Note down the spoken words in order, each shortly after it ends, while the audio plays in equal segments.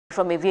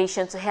From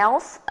aviation to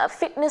health,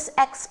 fitness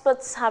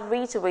experts have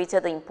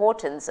reiterated the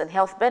importance and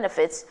health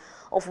benefits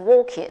of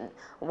walking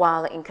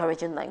while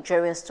encouraging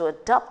Nigerians to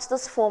adopt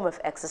this form of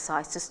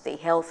exercise to stay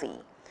healthy.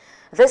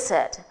 They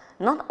said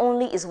not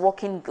only is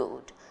walking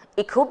good,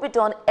 it could be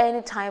done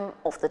any time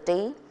of the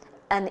day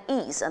and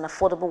is an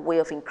affordable way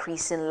of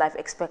increasing life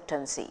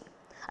expectancy.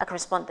 Our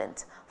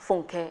correspondent,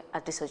 Funke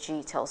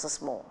Adesoji, tells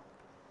us more.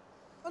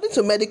 According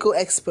to medical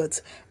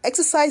experts,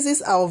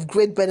 exercises are of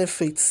great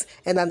benefits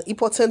and an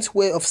important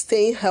way of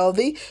staying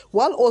healthy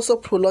while also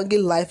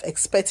prolonging life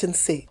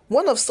expectancy.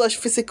 One of such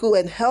physical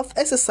and health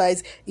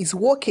exercise is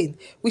walking,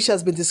 which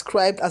has been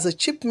described as a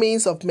cheap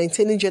means of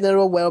maintaining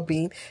general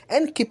well-being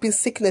and keeping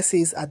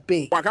sicknesses at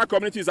bay. Waka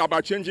community is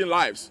about changing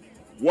lives,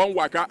 one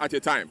waka at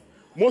a time.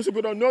 Most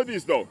people don't know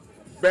this though,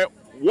 but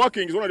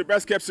walking is one of the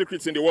best kept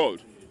secrets in the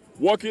world.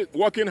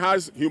 Walking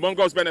has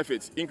humongous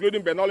benefits,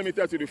 including but not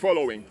limited to the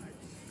following.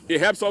 It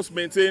helps us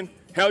maintain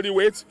healthy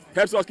weight,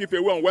 helps us keep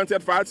away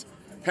unwanted fats,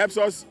 helps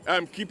us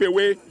keep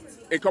away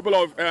a couple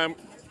of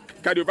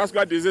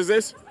cardiovascular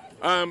diseases,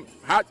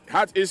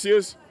 heart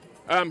issues,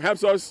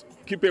 helps us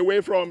keep away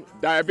from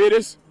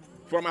diabetes,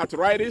 from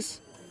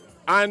arthritis,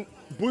 and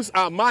boosts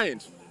our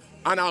mind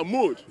and our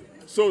mood.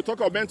 So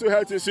talk of mental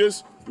health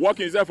issues,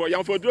 walking is there for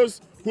young. For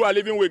those who are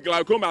living with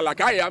glaucoma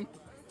like I am,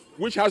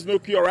 which has no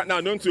cure right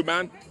now known to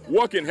man,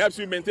 walking helps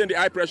you maintain the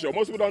eye pressure.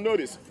 Most people don't know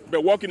this,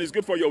 but walking is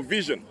good for your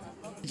vision.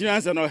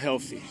 Nigerians are not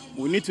healthy.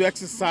 We need to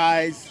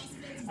exercise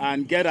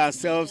and get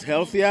ourselves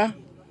healthier.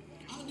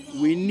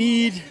 We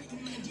need,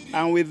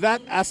 and with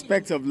that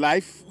aspect of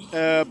life,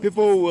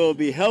 people will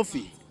be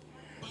healthy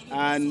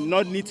and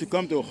not need to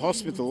come to a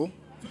hospital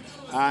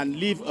and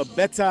live a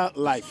better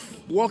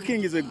life.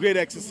 Walking is a great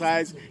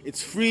exercise.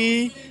 It's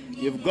free.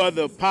 You've got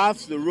the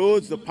paths, the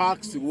roads, the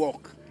parks to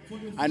walk,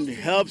 and it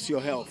helps your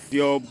health.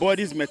 Your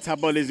body's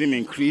metabolism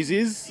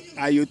increases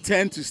and you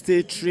tend to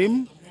stay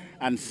trim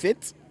and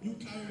fit.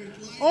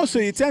 Also,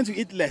 you tend to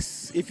eat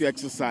less if you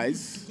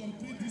exercise.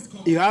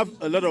 You have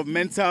a lot of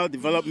mental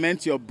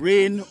development. Your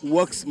brain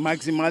works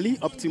maximally,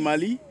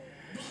 optimally,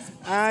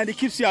 and it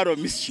keeps you out of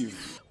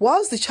mischief.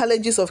 Whilst the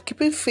challenges of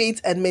keeping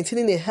fit and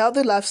maintaining a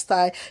healthy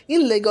lifestyle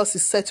in Lagos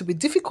is said to be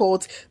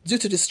difficult due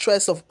to the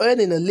stress of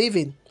earning a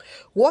living,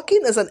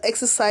 walking as an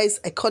exercise,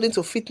 according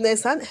to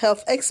fitness and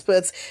health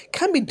experts,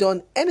 can be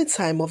done any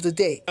time of the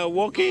day.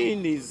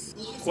 Walking is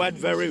quite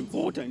very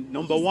important.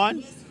 Number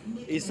one,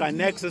 it's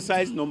an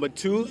exercise. Number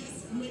two,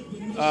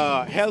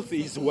 health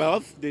is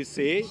wealth, they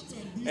say,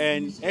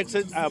 and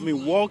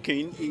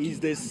walking is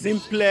the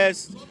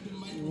simplest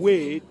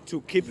way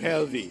to keep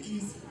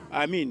healthy.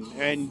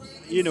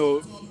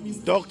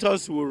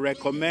 Doctors will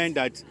recommend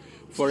that,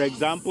 for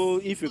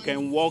example, if you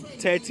can walk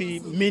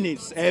 30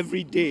 minutes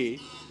every day,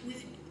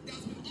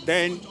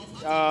 then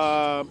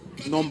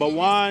number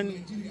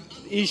one,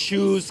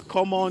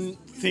 common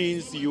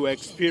things you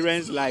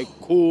experience like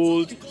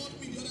cold,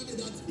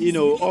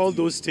 all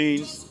those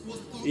things,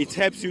 it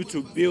helps you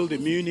to build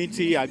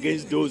immunity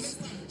against those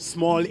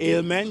small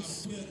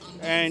ailments.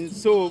 And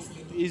so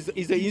it's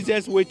the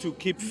easiest way to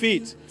keep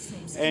fit.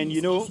 And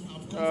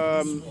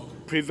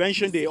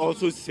prevention, they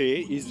also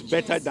say, is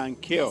better than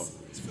cure.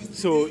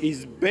 So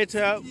it's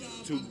better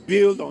to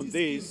build on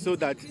this so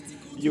that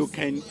you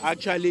can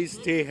actually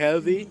stay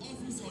healthy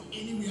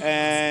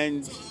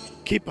and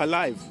keep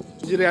alive.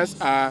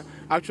 Nigerians are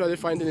actually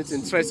finding it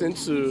interesting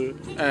to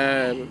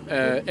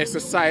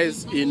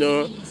exercise,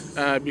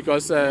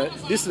 because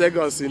this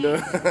Lagos,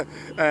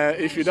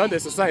 if you don't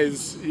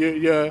exercise,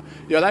 your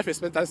life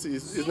expectancy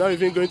is not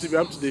even going to be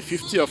up to the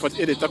 50 or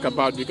 48 they talk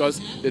about,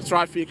 because the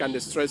traffic and the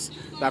stress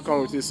that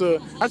come with it. So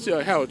that's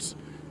your health.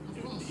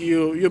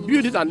 You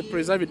build it and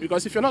preserve it,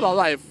 because if you're not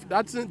alive,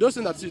 those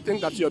things that you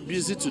think that you're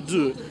busy to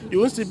do, you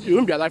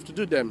won't be alive to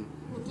do them.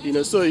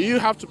 So you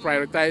have to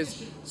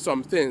prioritize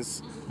some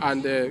things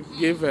and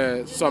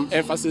give some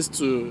emphasis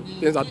to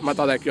things that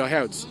matter, like your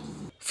health.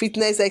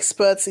 Fitness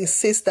experts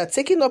insist that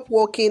taking up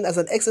walking as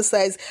an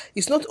exercise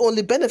is not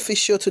only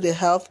beneficial to the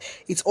health,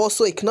 it's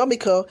also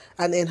economical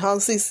and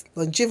enhances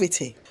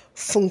longevity.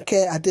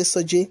 Funke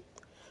Adesoji,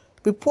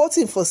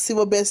 reporting for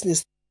Silverbird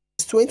News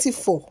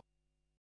 24.